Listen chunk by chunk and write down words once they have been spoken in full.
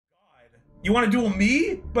You want to duel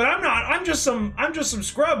me? But I'm not. I'm just some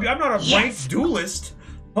scrub. I'm not a ranked duelist.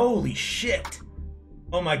 Holy shit.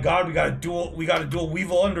 Oh my god, we got a duel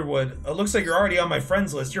Weevil Underwood. It looks like you're already on my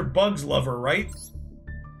friends list. You're Bugs lover, right?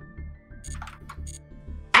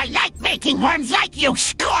 I like making worms like you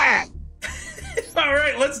score!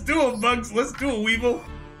 Alright, let's do it, Bugs. Let's do it, Weevil.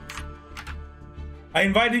 I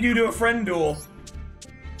invited you to a friend duel.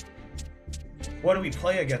 What do we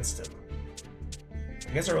play against him?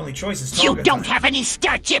 I guess our only choice is Toga. You don't have any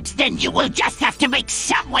star chips, then you will just have to make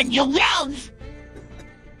someone you love!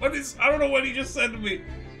 I don't know what he just said to me.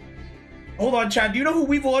 Hold on, Chad. Do you know who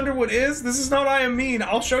Weevil Underwood is? This is not I am mean.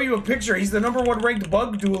 I'll show you a picture. He's the #1 ranked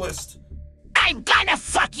bug duelist. I'm gonna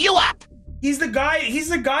fuck you up! He's the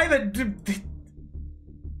guy that...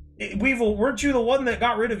 Weevil, weren't you the one that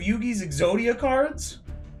got rid of Yugi's Exodia cards?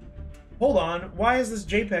 Hold on. Why is this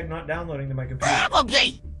JPEG not downloading to my computer?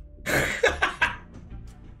 Probably!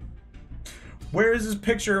 Where is this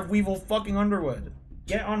picture of Weevil fucking Underwood?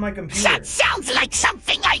 Get on my computer. That sounds like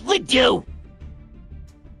something I would do!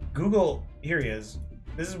 Google, here he is.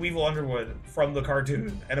 This is Weevil Underwood from the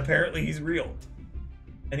cartoon, and apparently he's real.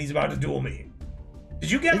 And he's about to duel me.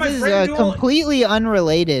 Did you get my friend duel? This is completely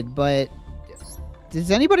unrelated, but does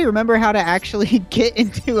anybody remember how to actually get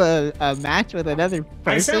into a match with another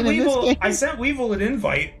person in this game? I sent Weevil an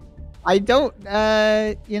invite. I don't,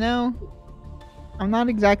 you know, I'm not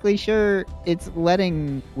exactly sure it's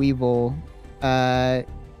letting Weevil,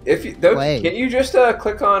 If you, though, can't you just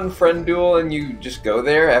click on friend duel and you just go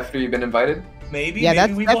there after you've been invited? Maybe. Yeah,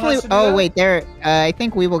 that's Weevil definitely. Oh wait, there. I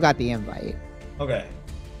think Weevil got the invite. Okay.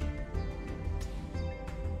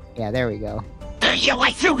 Yeah, there we go.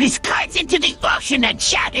 I threw his cards into the ocean and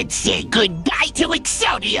shouted, "Say goodbye to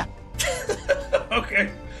Exodia."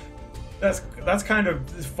 Okay. That's kind of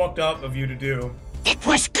fucked up of you to do. It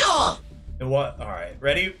was cool. It what? All right.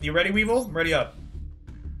 Ready? You ready, Weevil? Ready up.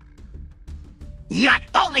 Not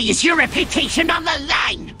only is your reputation on the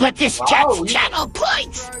line, but this chat's channel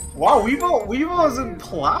points. Wow, Weevil is in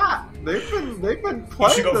plat. They've been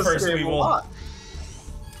playing go this first, game Weevil. a lot.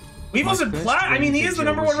 Weevil's in plat. I mean, he is the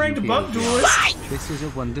 #1 ranked bug duelist. This is a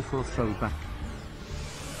wonderful throwback.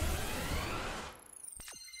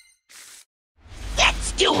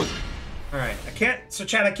 Let's do it. All right. So,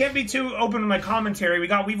 Chad, I can't be too open with my commentary. We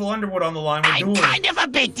got Weevil Underwood on the line. We're I'm dueling. kind of a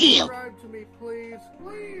big deal. To me, please.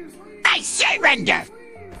 I surrender.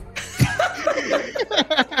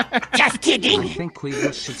 Just kidding. I think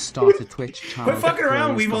Weevil should start a Twitch channel. Quit fucking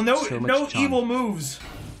around, He's Weevil. got so much No charm. evil moves.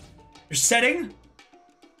 You're setting?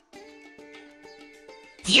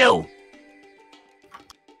 You.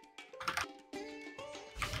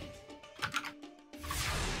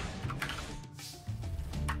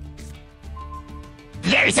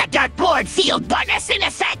 There's a dartboard field bonus in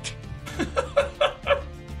effect.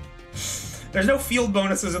 There's no field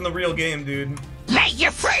bonuses in the real game, dude. Lay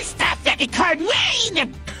your first athletic card,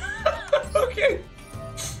 Wayne. Okay.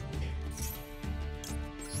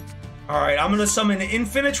 Alright, I'm gonna summon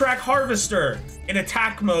Infinitrack Harvester in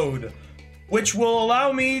attack mode, which will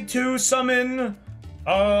allow me to summon...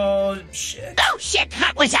 shit. Oh shit,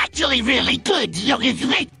 that was actually really good.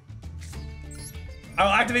 I'll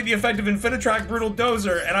activate the effect of Infinitrack Brutal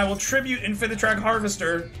Dozer, and I will tribute Infinitrack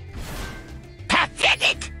Harvester.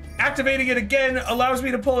 Pathetic. Activating it again allows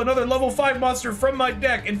me to pull another level 5 monster from my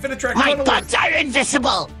deck. Infinitrack My Tunnel. bugs are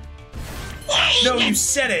invisible. No, you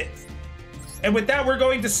said it. And with that, we're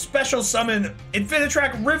going to special summon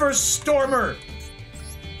Infinitrack River Stormer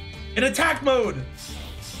in attack mode.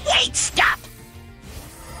 Wait, stop.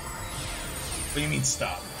 What do you mean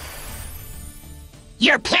stop?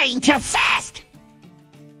 You're playing too fast.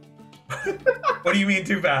 What do you mean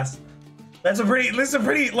too fast? That's a pretty,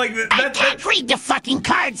 like, I can't read the fucking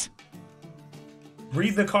cards.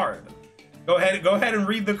 Read the card. Go ahead and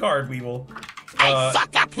read the card, Weevil. I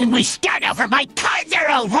fuck up when we start over. My cards are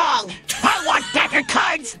all wrong. I want better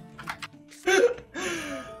cards.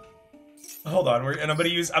 Hold on,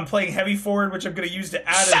 I'm playing heavy forward, which I'm gonna use to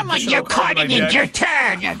add Summon your card in your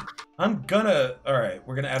turn. Alright,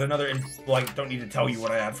 we're gonna add another, don't need to tell you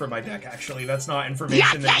what I add for my deck, actually. That's not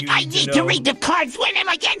information Not that like you I need need to to know. read the cards when I'm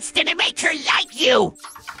against an amateur like you.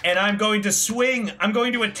 And I'm going to swing. I'm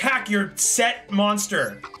going to attack your set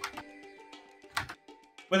monster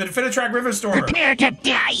with an Infinitrack River Stormer. Prepare to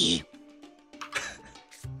die.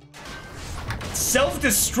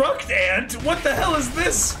 Self-destruct, Ant? What the hell is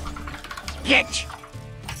this? Bitch.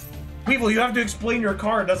 Weevil, you have to explain your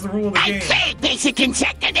card. That's the rule of the I game. play basic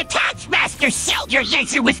insect and attach master soldier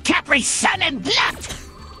laser with Capri Sun and Blunt.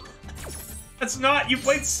 That's not. You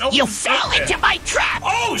played self-destruct. You fell into my trap.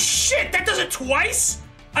 Oh shit! That does it twice.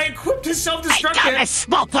 I equipped his I self-destruct. gotta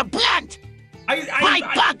smoke a blunt.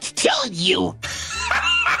 My butt killed you!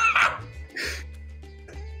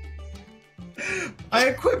 I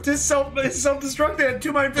equipped his self-destruct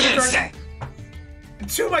to my Infinitrack,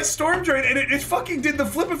 to my Storm Drain, and it fucking did the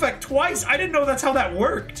flip effect twice. I didn't know that's how that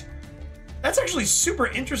worked. That's actually super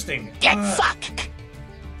interesting. Get fucked!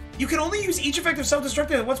 You can only use each effective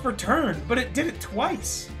self-destruct once per turn, but it did it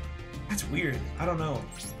twice. That's weird. I don't know.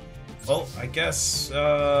 Well, I guess,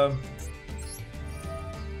 I'm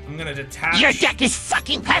gonna detach... Your deck is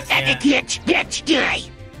fucking pathetic, bitch, die!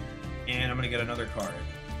 And I'm gonna get another card.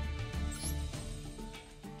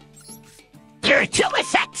 There are 2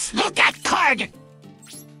 effects! Look at card!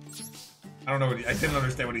 I don't know I didn't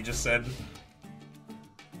understand what he just said.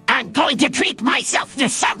 I'm going to treat myself to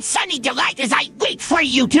some sunny delight as I wait for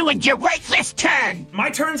you to end your worthless turn! My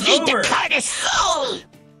turn's Leave over! The card is full!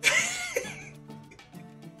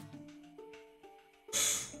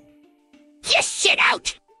 Just sit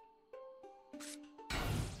out!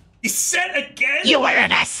 He said again? You are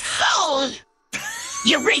an asshole!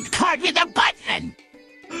 You read card with a button!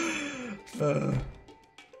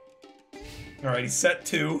 Alright, he's set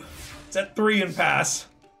 2. Set 3 and pass.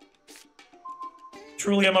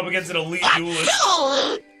 Truly, I'm up against an elite duelist.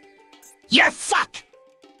 You're fucked!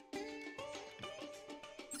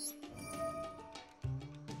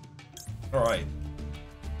 Alright.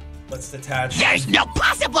 Let's detach. There's no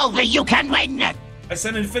possible way you can win! I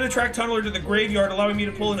send Infinitrack Tunneler to the graveyard, allowing me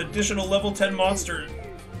to pull an additional level 10 monster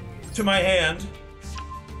to my hand.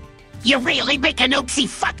 You really make an oopsie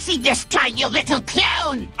foxy this time, you little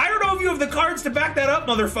clown! I don't know if you have the cards to back that up,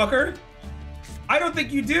 motherfucker. I don't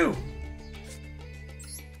think you do.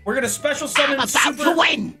 We're gonna special summon I'm about to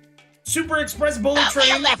win! Super Express Bullet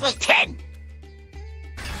Train, level 10!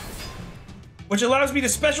 which allows me to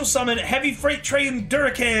special summon Heavy Freight Train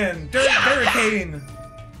Duracane. Duracane.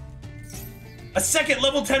 A second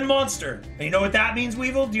level 10 monster. And you know what that means,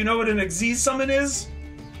 Weevil? Do you know what an Xyz summon is?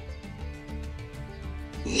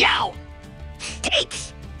 No!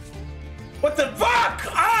 Takes! What the fuck?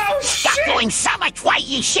 Oh, Stop shit! doing so much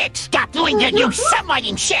whitey shit! Stop doing the new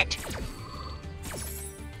summoning shit!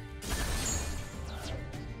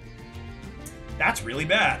 That's really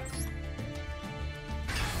bad.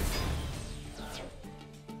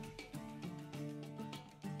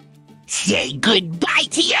 Say goodbye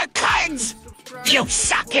to your cards! You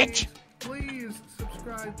suck it! Please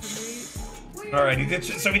subscribe to me. Alright, he did.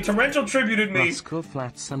 So he torrential tributed me. Roscoe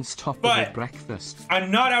Flats and stop But- with breakfast.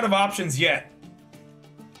 I'm not out of options yet.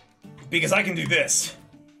 Because I can do this.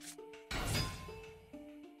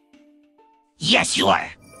 Yes, you are!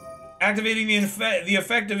 Activating the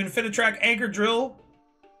effect of Infinitrack Anchor Drill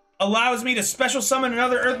allows me to special summon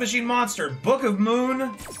another Earth Machine monster. Book of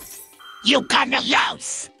Moon. You gonna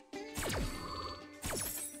lose!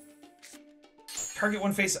 Target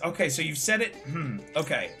one face. Okay, so you've said it.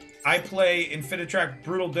 Okay. I play Infinitrack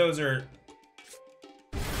Brutal Dozer,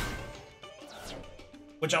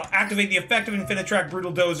 which I'll activate the effect of Infinitrack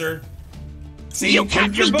Brutal Dozer. See, You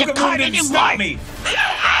can't your read Book the of Moon card didn't anymore. stop me.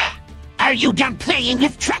 Are you done playing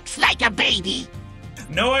with trucks like a baby?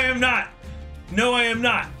 No, I am not. No, I am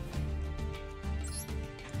not.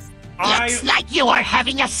 Looks like you are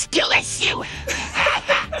having a skill issue.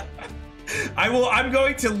 I'm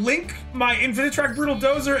going to link my Infinitrack Brutal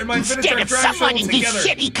Dozer and my Instead Infinitrack of Drag Shovel summoning these together.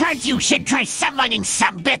 shitty cards, you should try summoning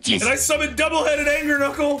some bitches. And I summon Double-Headed Anger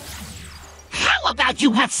Knuckle. How about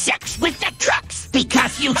you have sex with the trucks?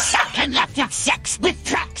 Because you suck and love to have sex with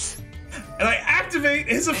trucks. And I activate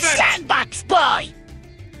his effect. Sandbox boy!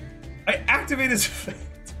 I activate his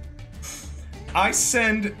effect. I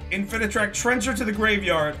send Infinitrack Trencher to the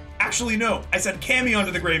graveyard. Actually, no. I send Camion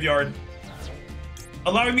to the graveyard,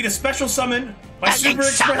 allowing me to special summon my And then Super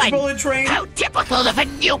Express summon. Bullet Train. How typical of a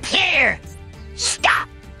new player! Stop!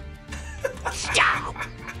 Stop!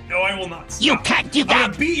 No, I will not stop. You can't do I'm that!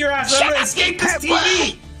 gonna beat your ass. I'm Shut gonna up, escape you this TV.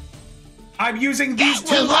 pervert. I'm using these That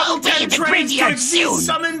two will all level be 10 in the trains to graveyard Xyz soon.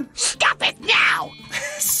 summon Stop it now!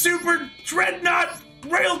 Super Dreadnought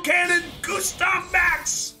Rail Cannon Gustav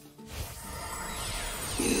Max.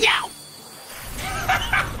 No!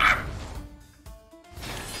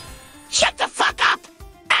 Shut the fuck up!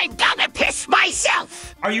 I'm gonna piss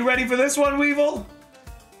myself! Are you ready for this one, Weevil?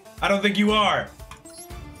 I don't think you are.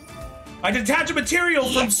 I detach a material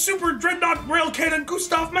from Super Dreadnought Rail Cannon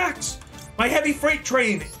Gustav Max, my Heavy Freight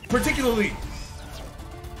Train, particularly,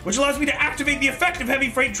 which allows me to activate the effect of Heavy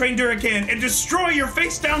Freight Train Duracane and destroy your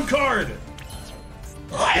face-down card.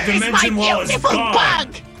 Where The is dimension my wall is beautiful gone.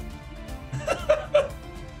 bug?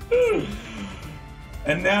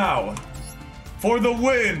 And now, for the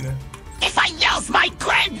win. If I lose my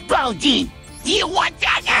grandbody, You want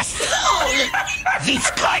that asshole? These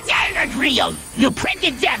cards aren't real. You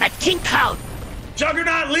printed them at King Code.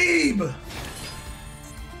 Juggernaut, leave!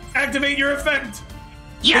 Activate your effect.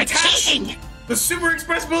 You're Attach cheating. the Super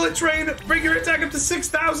Express Bullet Train. Bring your attack up to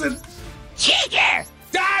 6,000. Cheater!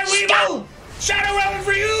 Die, Weevil! Shadow Realm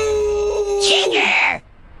for you! Cheater!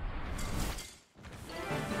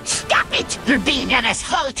 Stop it! You're being an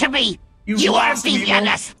asshole to me! You are lost, being Weevil. an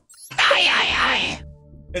ass. Aye.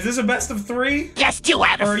 Is this a best of 3? Just 2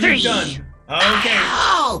 out of Or are 3. you done? Okay.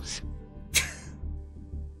 Oh!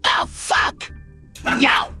 Oh, fuck!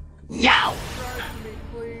 No!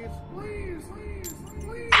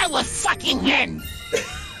 I will fucking win!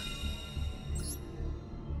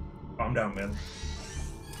 Calm down, man.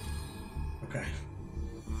 Okay.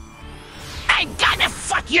 I'm gonna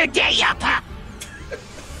fuck your day up, huh?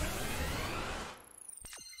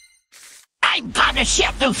 I'm gonna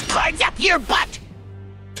shove those cards up your butt!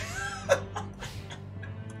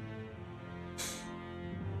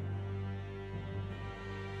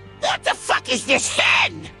 What the fuck is this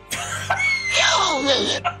hen?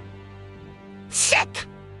 Sick!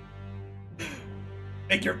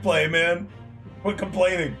 Make your play, man. Quit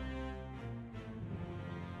complaining.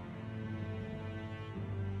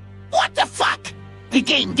 What the fuck? The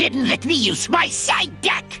game didn't let me use my side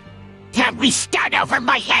deck! Can we start over?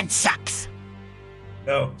 My hand sucks!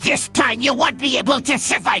 No. This time you won't be able to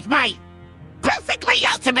survive my perfectly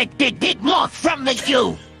ultimate big moth from the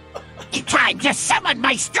zoo! Time to summon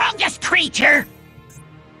my strongest creature!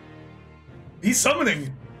 He's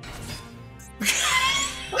summoning.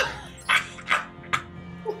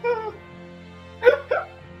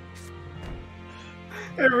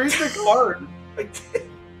 Hey, read the card.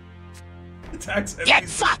 Attacks Get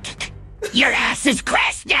enemies. fucked! Your ass is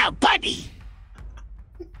grass now, buddy!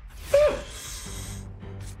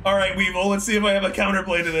 Alright, Weevil, let's see if I have a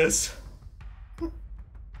counterplay to this.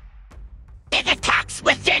 It attacks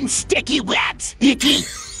within sticky webs, icky!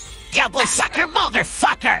 Double sucker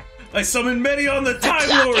motherfucker! I summon many on the Time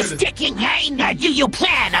Clock Lord! is ticking, hey? Now do you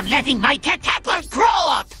plan on letting my catapult grow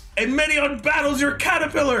up? And many on battles your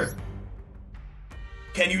caterpillar!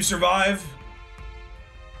 Can you survive?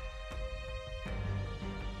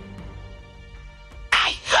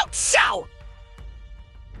 I hope so!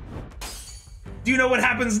 Do you know what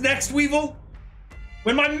happens next, Weevil?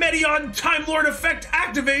 When my Medion Time Lord effect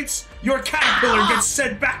activates, your caterpillar gets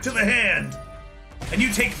sent back to the hand. And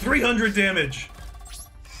you take 300 damage.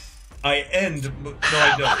 I end... No,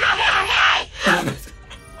 I don't.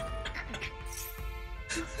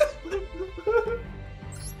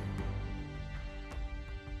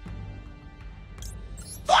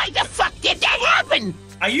 Why the fuck did that happen?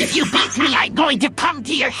 I If you beat me, I'm going to come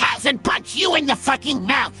to your house and punch you in the fucking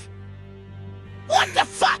mouth. What the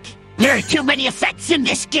fuck? There are too many effects in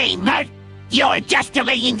this game, huh? You're just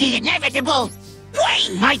delaying the inevitable.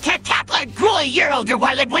 Wayne, my catapult grew a year older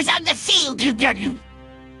while it was on the field.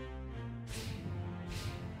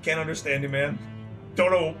 Can't understand you, man.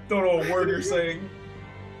 Don't know a word you're saying.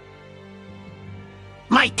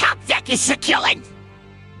 My top deck is succulent.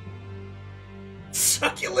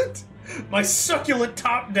 Succulent? My succulent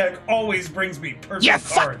top deck always brings me perfect You're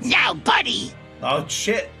cards. fucked now, buddy. Oh,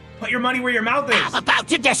 shit. Put your money where your mouth I'm is. about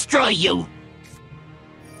to destroy you.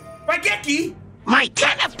 Raigeki! My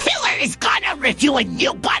caterpillar is gonna rip you a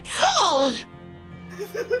new butthole.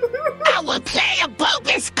 I will play a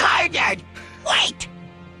bogus card. Wait.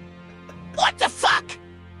 What the fuck?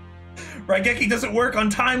 Raigeki doesn't work on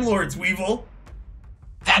Time Lords, Weevil.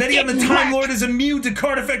 That Many on the didn't Time work. Lord is immune to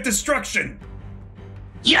card effect destruction.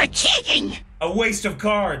 You're cheating. A waste of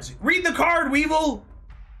cards. Read the card, Weevil.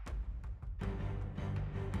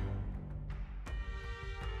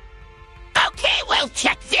 Okay, well,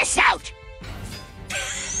 check this out.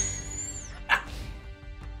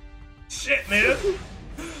 Shit, man.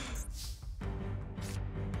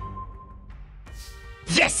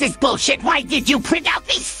 This is bullshit. Why did you print out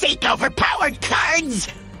these fake overpowered cards?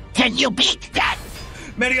 Can you beat that?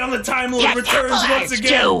 Many on the Time Lord Yes, returns Apple once has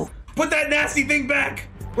again. to. Put that nasty thing back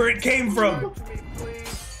where it came from.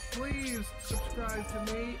 Please subscribe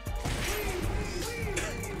to me.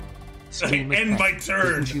 I end my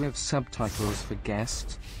turn. Didn't you have subtitles for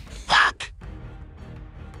guests? Fuck.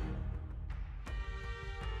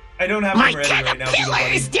 I don't have My them ready right now, Beetle caterpillar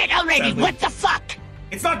Buddy. is dead already. Sadly. What the fuck?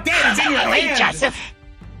 It's not dead, it's in your Wait, hand. Joseph.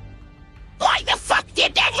 Why the fuck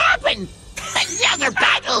did that happen? Another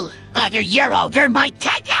battle. Another year older. My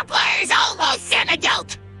caterpillar is almost an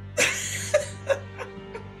adult.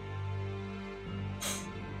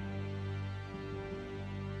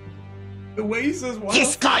 The way he says what?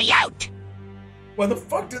 This guy out. Why the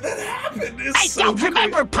fuck did that happen? I don't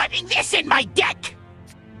remember putting this in my deck.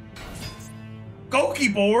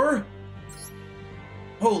 Gokibor!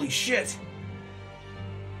 Holy shit.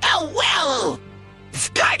 Oh well!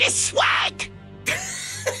 Start a swag!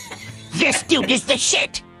 This dude is the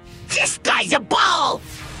shit! This guy's a ball!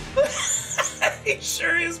 He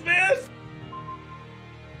sure is, man!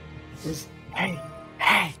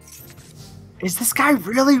 Hey! Is this guy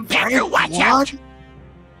really Better watch out!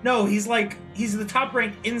 No, he's the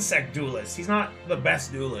top-ranked insect duelist. He's not the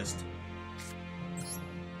best duelist.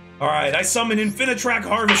 Alright, I summon Infinitrack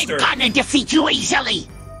Harvester. I'm gonna defeat you easily!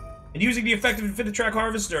 And using the effective Infinitrack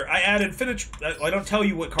Harvester, I added I don't tell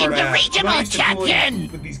you what card I add. Regional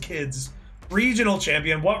champion! With these kids. Regional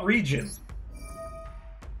champion? What region?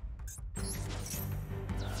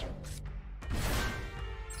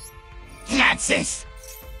 Francis!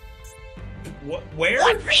 Where?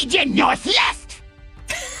 What region? North left!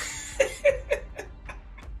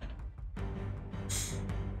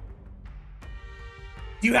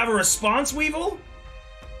 Do you have a response, Weevil?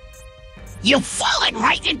 You've fallen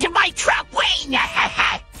right into my trap, Wayne!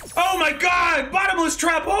 Oh my god! Bottomless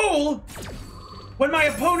trap hole! When my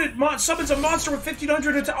opponent summons a monster with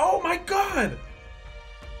 1500 attack. Oh my god!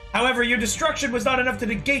 However, your destruction was not enough to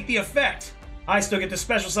negate the effect. I still get to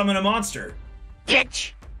special summon a monster.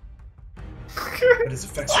 Bitch! What is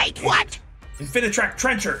effects? Wait, what? Infinitrack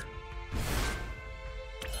Trencher.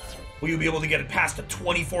 Will you be able to get it past a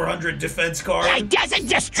 2400 defense card? Why doesn't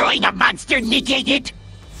destroying a monster negate it?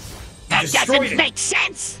 That doesn't make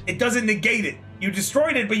sense! It doesn't negate it. You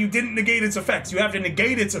destroyed it, but you didn't negate its effects. You have to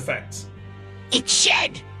negate its effects. It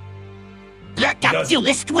should! Look up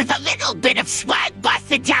duelist with a little bit of swag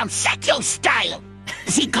busted down Sekto style!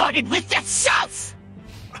 Is he guarded with the sauce?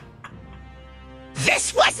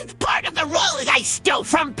 This wasn't part of the role I stole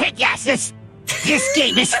from Pegasus! This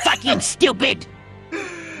game is fucking stupid!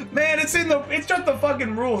 Man, it's just the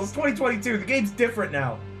fucking rules. It's 2022. The game's different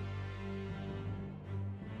now.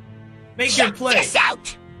 Make your play. This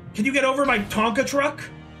out! Can you get over my Tonka truck?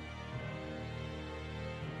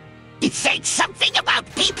 It said something about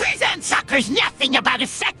beepers and suckers, nothing about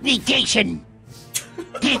effect negation.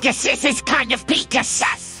 Pegasus is kind of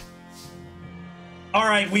Pegasus.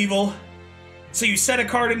 Alright, Weevil. So you set a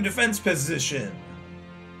card in defense position.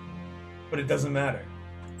 But it doesn't matter.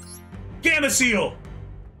 Gamma Seal!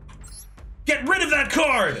 Get rid of that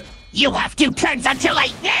card! You have 2 turns until I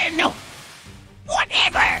win!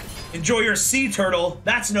 Whatever! Enjoy your sea turtle.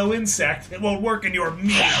 That's no insect. It won't work in your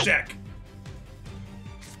meter deck.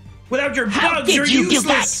 Without your bugs, you're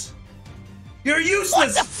useless! You're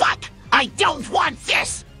useless! What the fuck? I don't want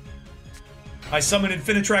this! I summon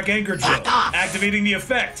Infinitrack Anchor Drill, activating the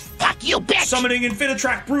effect. Fuck you, bitch! Summoning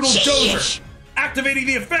Infinitrack Brutal Dozer, activating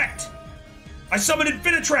the effect. I summon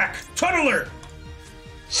Infinitrack Tunneler.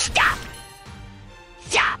 Stop!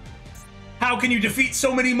 Stop! How can you defeat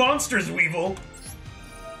so many monsters, Weevil?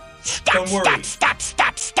 Stop! Don't worry. Stop!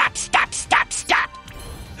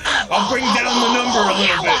 I'll bring down the number a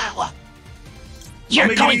little bit.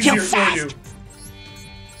 You're going too fast. For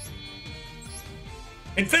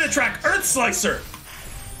you. Infinitrack Earth Slicer.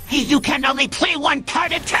 You can only play 1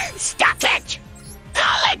 card a turn. Stop it!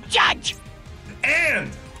 I'll judge. And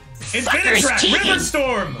Infinitrack River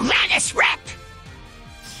Storm. Granus Rep.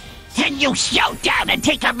 Can you slow down and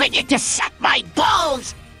take a minute to suck my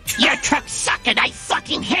balls? Your trucks suck and I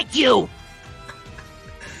fucking hate you!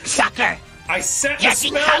 Sucker! I set a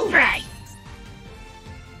Getting spell! hungry!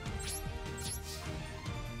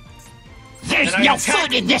 There's no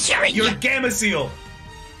food in this area! Your Gamma Seal!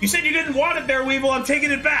 You said you didn't want it there, Weevil. I'm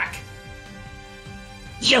taking it back!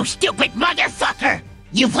 You stupid motherfucker!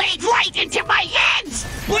 You played right into my hands!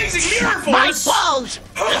 Blazing Mirror My Force! balls!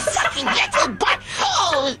 You fucking little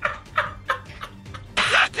butthole!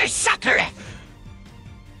 Hacker sucker!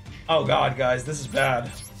 Oh god, guys, this is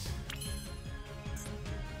bad.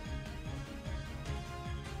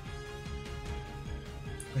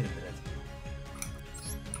 Wait a minute.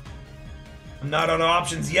 I'm not on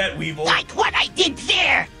options yet, Weevil. Like what I did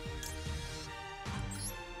there!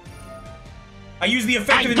 I use the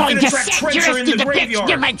effective I'm going to Infinitrack send yours Trencher in to the the graveyard. fifth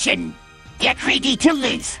dimension! Get ready to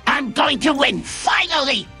lose! I'm going to win,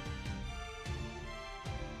 finally!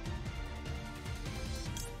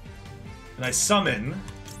 And I summon...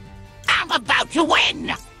 I'm about to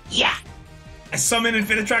win! Yeah! I summon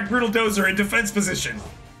Infinitrack Brutal Dozer in defense position.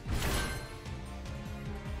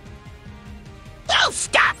 Oh,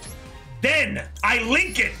 stop! Then, I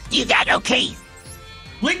link it! You got okay?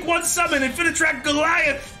 Link 1 summon Infinitrack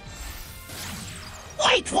Goliath!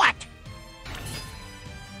 Wait, what?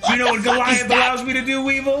 You know what Goliath allows me to do,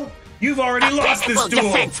 Weevil? You've already lost this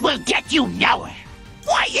duel! Defense will get you nowhere!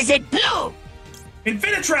 is it blue?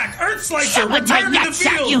 Infinitrack, Earth Slicer, Someone my return to the nuts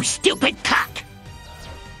out, field! you stupid cock!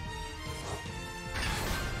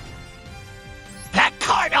 That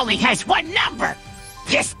card only has one number!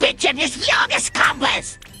 This bitch and his youngest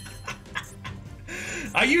combos!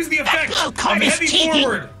 I use the effect blue of card is heavy cheating.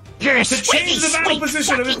 forward You're a to change the battle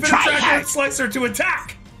position of Infinitrack Earth Slicer to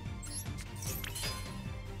attack!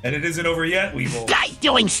 And it isn't over yet, Weevil. Guys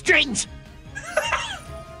doing strings!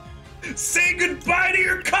 Say goodbye to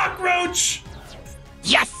your cockroach!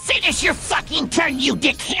 You finish your fucking turn, you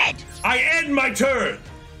dickhead! I end my turn!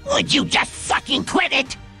 Would you just fucking quit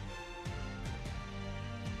it?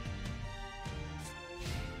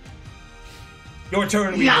 Your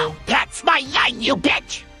turn, Weevil. No, that's my line, you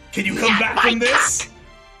bitch! Can you come Not back my from this?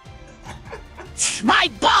 Cock. My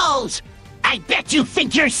balls! I bet you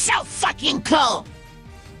think you're so fucking cool!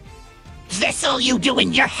 This'll you do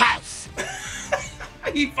in your house!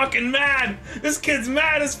 He fucking mad! This kid's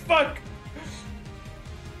mad as fuck!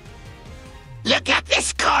 Look at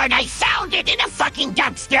this card! I found it in a fucking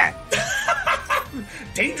dumpster!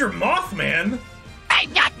 Danger Mothman?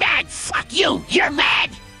 I'm not mad! Fuck you! You're mad!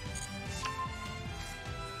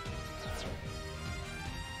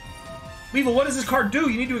 Weevil, what does this card do?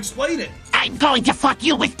 You need to explain it. I'm going to fuck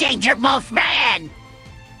you with Danger Mothman!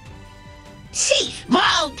 Cease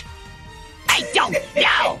mode! I don't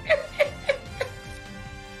know!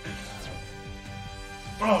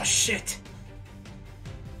 Oh, shit.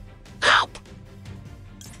 Help!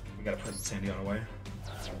 We gotta put Sandy on away.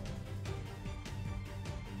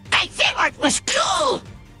 I thought it was cool!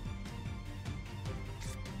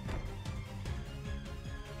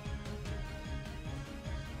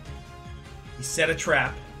 He set a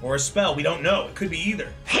trap or a spell. We don't know. It could be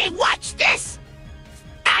either. Hey, watch this!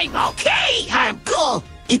 I'm okay! I'm cool!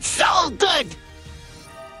 It's so good!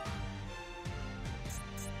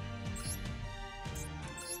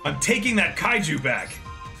 I'm taking that kaiju back.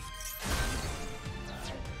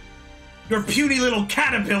 Your puny little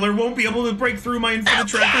caterpillar won't be able to break through my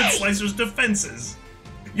Infinitrack Earth Slicer's defenses.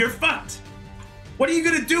 You're fucked. What are you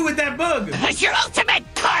gonna do with that bug? That's your ultimate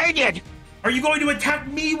card! Are you going to attack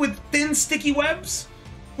me with thin, sticky webs?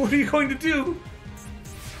 What are you going to do?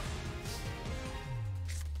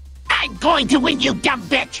 I'm going to win, you dumb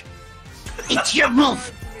bitch! It's your move!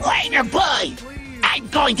 Whiner boy! I'm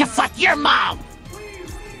going to fuck your mom!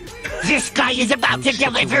 This guy is about to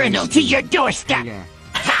deliver an to your doorstep! Yeah.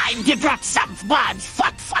 Time to drop some bombs!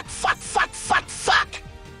 Fuck, fuck, fuck, fuck, fuck, fuck!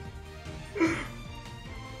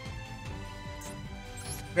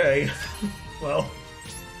 Okay. Well,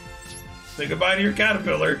 say goodbye to your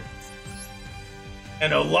caterpillar.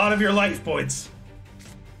 And a lot of your life points.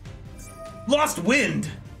 Lost wind!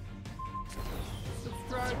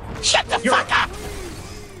 Shut the fuck up!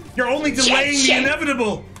 You're only delaying the Shit.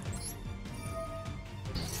 inevitable!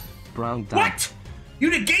 Brown dot. What? You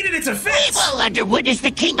negated its effects! Weevil Underwood is the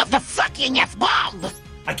king of the fucking F-bomb!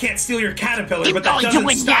 I can't steal your caterpillar, You're but that going to doesn't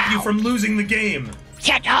win stop now. you from losing the game.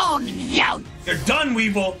 Get on down! You're done,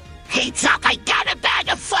 Weevil! Hey, Doc, I got a bag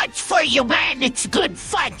of fudge for you, man! It's good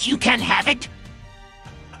fudge, you can have it!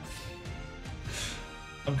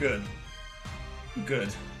 I'm good. I'm good.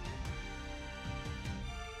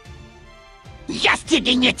 Just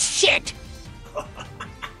kidding, it's shit!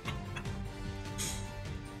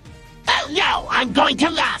 Oh no, I'm going to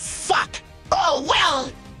laugh! Fuck! Oh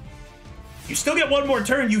well! You still get one more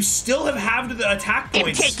turn. You still have halved the attack I'm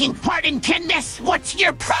points. taking part in this. What's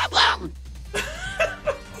your problem?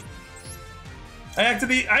 I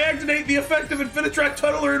activate the effect of Infinitrack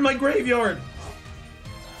Tunneler in my graveyard,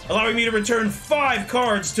 allowing me to return 5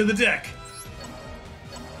 cards to the deck.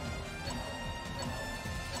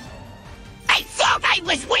 I thought I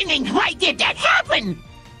was winning. Why did that happen?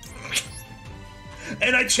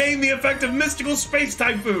 And I chain the effect of Mystical Space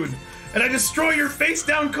Typhoon, and I destroy your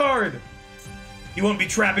face-down card. You won't be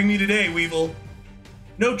trapping me today, Weevil.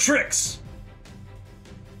 No tricks.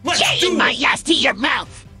 Let's Get do in my it! ass to your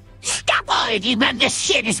mouth! Stop already, man! This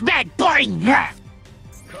shit is mad boring!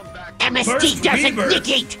 MST Burst doesn't Rebirth.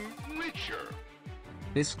 negate!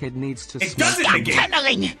 This kid needs to It sleep. doesn't Stop negate.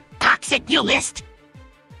 tunneling! Toxic duelist!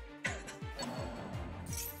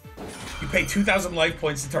 You pay 2,000 life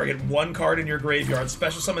points to target 1 card in your graveyard.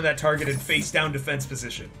 Special summon that target in face-down defense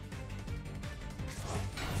position.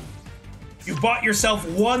 You bought yourself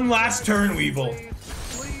 1 last turn, Weevil.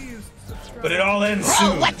 But it all ends Bro,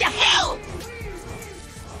 soon. what the hell?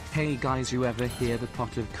 Hey guys, you ever hear the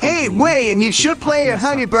pot of Hey, coffee? Way, and you should play a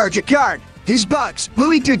Honeybird your card. His bugs,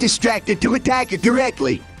 way too distracted to attack it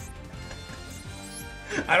directly.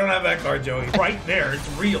 I don't have that card, Joey. Right there, it's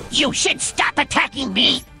real. You should stop attacking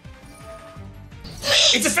me!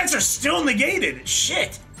 please! Its effects are still negated.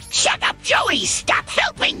 Shit. Shut up, Joey! Stop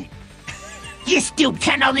helping! This dude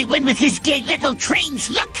can only win with his gay little trains.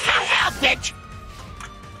 Look how help it!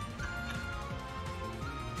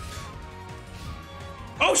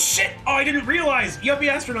 Oh shit! Oh, I didn't realize! Yuppie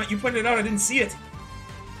Astronaut, you pointed it out, I didn't see it.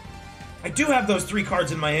 I do have those 3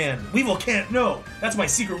 cards in my hand. Weevil can't know. That's my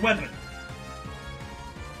secret weapon.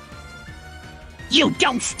 You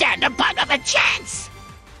don't stand a butt of a chance!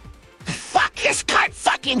 Fuck, this card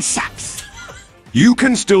fucking sucks! You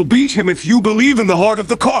can still beat him if you believe in the heart of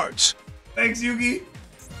the cards. Thanks, Yugi.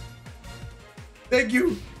 Thank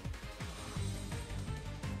you.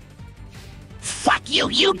 Fuck you,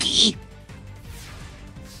 Yugi!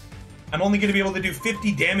 I'm only gonna be able to do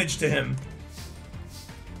 50 damage to him.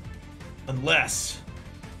 Unless...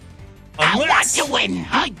 I want to win!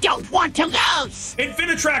 I don't want to lose!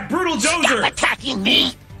 Infinitrack, Brutal Dozer! Stop attacking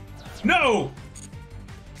me! No!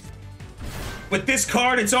 With this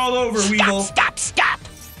card, it's all over, Weevil. Stop!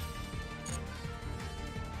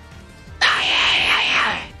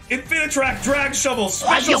 Infinitrack, Drag Shovel, While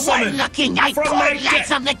Special you Summon. were looking, I from poured my lights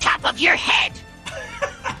deck. on the top of your head!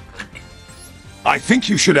 I think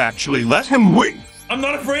you should actually let him win. I'm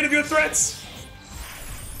not afraid of your threats.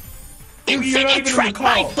 You're not even in the Infinitrack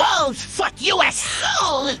my call. balls! Fuck you,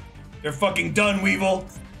 asshole! You're fucking done, Weevil.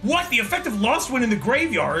 What? The effect of Lost Wind in the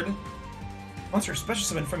graveyard? Monster special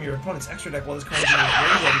summon from your opponent's extra deck while this card is in the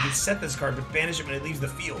graveyard. You can set this card, but banish it when it leaves the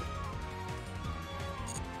field.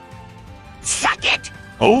 Suck it!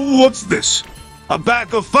 Oh, what's this? A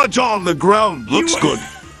bag of fudge on the ground. Looks good.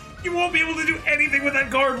 You won't be able to do anything with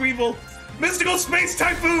that card, Weevil. Mystical Space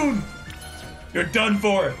Typhoon! You're done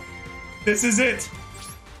for. This is it.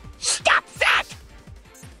 Stop that!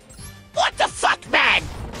 What the fuck, man?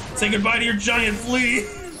 Say goodbye to your giant flea.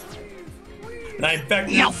 And I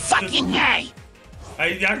infect No fucking way!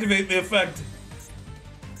 I activate the effect.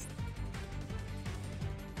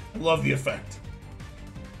 I love the effect.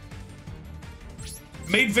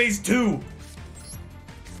 Made phase 2.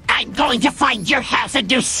 I'm going to find your house and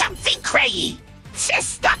do something crazy!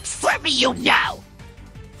 Systems for me, you know!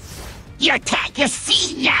 Your tank is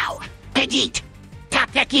feed now! Edit!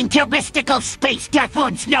 Top deck into mystical space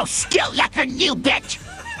typhoons, no skill like a new bitch!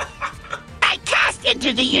 I cast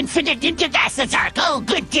into the infinite into Vassazark. Oh,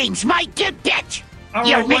 good games, my good bitch!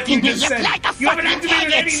 You're making me look like a You haven't fucking activated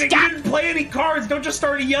idiot! anything. Stop! You didn't play any cards. Don't just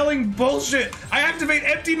start yelling bullshit. I activate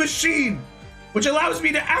Empty Machine, which allows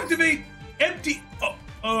me to activate empty.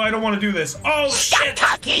 Oh, I don't want to do this. Oh Stop shit!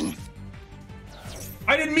 talking!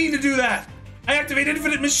 I didn't mean to do that. I activate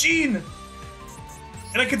Infinite Machine,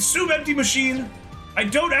 and I consume Empty Machine. I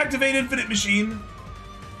don't activate Infinite Machine.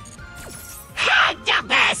 Ha,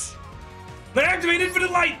 dumbass! But I activate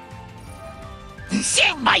Infinite Light.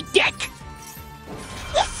 Sing my dick!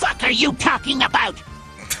 The fuck are you talking about?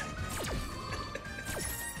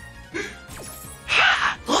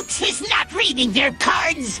 Ha! Looks is not reading their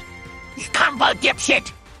cards! Combo dipshit!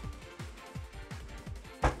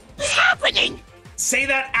 What's happening? Say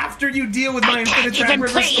that after you deal with my I can't Infinitrack even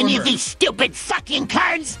River play any of Stormer. these stupid fucking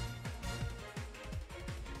cards!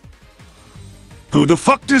 Who the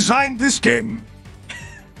fuck designed this game?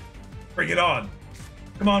 Bring it on.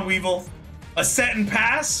 Come on, Weevil. A set and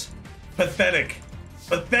pass? Pathetic.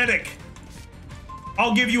 Pathetic.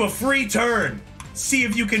 I'll give you a free turn. See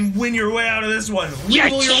if you can win your way out of this one. You're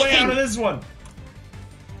Weevil your way cheating. out of this one.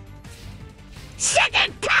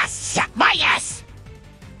 Second pass, suck my ass!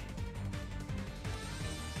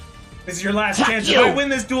 This is your last Fuck chance. you. If I win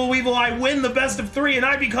this duel, Weevil, I win the best of 3 and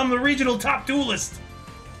I become the regional top duelist.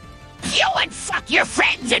 You and fuck your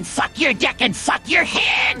friends and fuck your deck and fuck your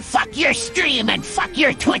hand, fuck your stream and fuck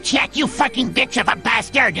your Twitch chat, you fucking bitch of a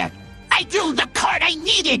bastard! I drew the card I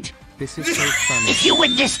needed! This is so funny. If you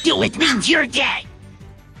win this duel, it means you're dead!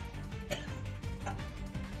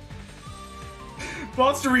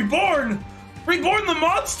 Monster Reborn! Reborn the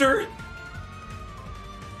monster!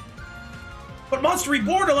 But Monster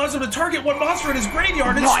Reborn allows him to target one monster in his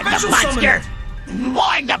graveyard and Mourn the special summon monster! it.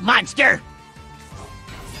 Mourn the monster!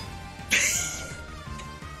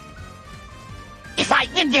 If I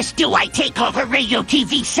win this duel, I take over Radio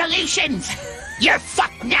TV Solutions! You're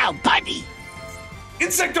fucked now, buddy!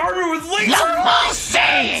 Insect armor with laser!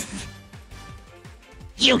 Lamosive!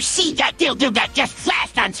 You see that dildo that just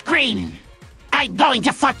flashed on screen? I'm going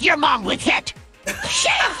to fuck your mom with it!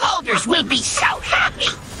 Shareholders will be so happy!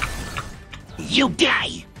 You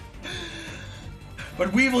die!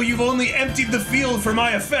 But Weevil, you've only emptied the field for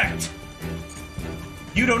my effect.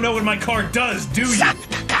 You don't know what my card does, do you? Suck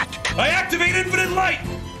the cock! I activate Infinite Light,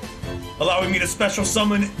 allowing me to special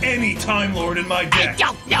summon any Time Lord in my I deck.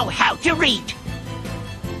 don't know how to read!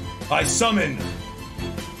 I summon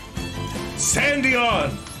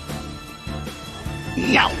Sandion!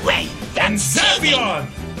 No way! And That's cheating! Zapion!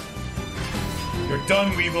 You're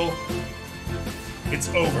done, Weevil. It's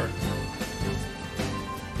over.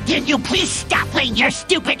 Can you please stop playing your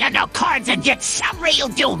stupid Uno cards and get some real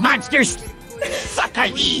duel monsters? Fuck are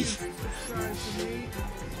these?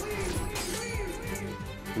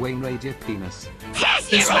 Wayneradiotv penis.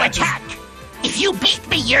 Zero attack! If you beat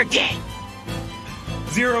me, you're dead!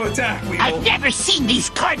 Zero attack, Weevil. I've never seen these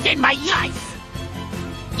cards in my life!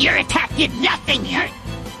 Your attack did nothing here!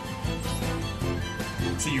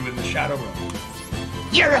 See you in the shadow realm.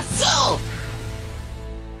 You're a fool!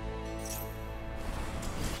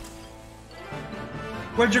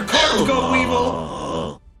 Where'd your cards go,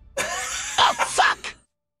 Weevil? Oh, fuck!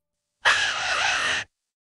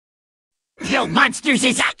 Yo, Monsters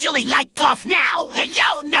is actually lights off now, and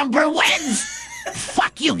yo, number wins!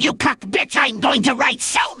 Fuck you, you cuck bitch! I'm going to write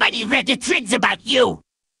so many Reddit threads about you!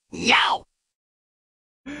 Yo!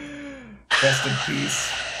 Rest in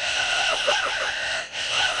peace.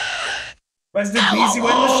 Rest in peace, he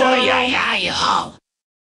went in the shadow.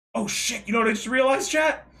 Oh shit, you know what I just realized,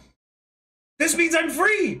 chat? This means I'm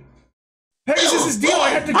free! Pegasus' deal, I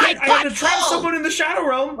had to trap someone in the Shadow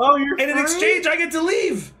Realm, and in exchange I get to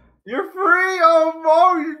leave! You're free! Oh,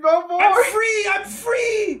 no more! I'm free! I'm a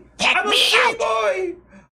free boy!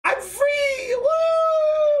 I'm free!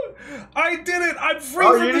 Woo! I did it! I'm free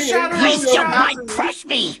from the Shadow Realm! Please don't mind crush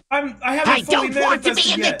me! I don't want to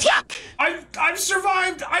be in the tuck! I've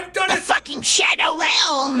survived! I've done the it! Fucking Shadow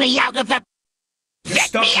Realm! Me out of the... You're Get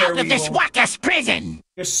stuck me there, out of this Weevil. Wackus prison!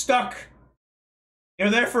 You're stuck.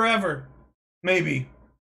 You're there forever. Maybe.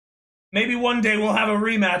 Maybe one day we'll have a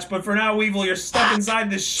rematch, but for now, Weevil, you're stuck inside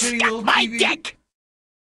this shitty little my TV. Dick.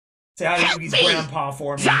 Say hi to Help Yugi's me. grandpa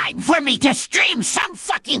for me. Time for me to stream some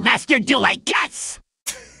fucking Master Duel, I guess!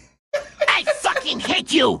 I fucking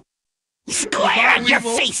hate you! Square on your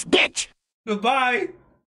Weevil. face, bitch! Goodbye.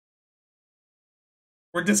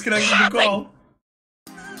 We're disconnecting the call.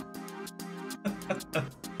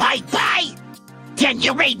 Bye-bye! Can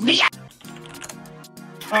you raid me up?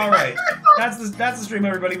 Alright. That's the stream,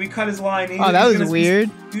 everybody. We cut his line. Oh, that was weird.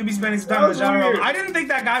 He's gonna be spending some time in the Shadow Realm. I didn't think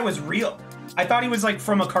that guy was real. I thought he was like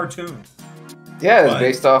from a cartoon. Yeah, it's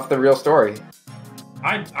based off the real story.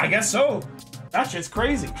 I guess so. That shit's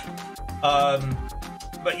crazy.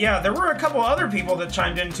 But yeah, there were a couple other people that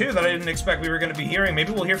chimed in too that I didn't expect we were going to be hearing.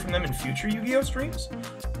 Maybe we'll hear from them in future Yu-Gi-Oh streams?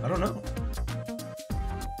 I don't know.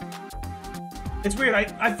 It's weird.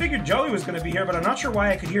 I figured Joey was going to be here, but I'm not sure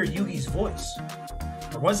why I could hear Yugi's voice.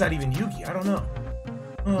 Or was that even Yugi? I don't know.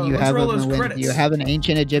 You have an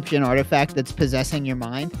ancient Egyptian artifact that's possessing your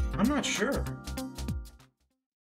mind? I'm not sure.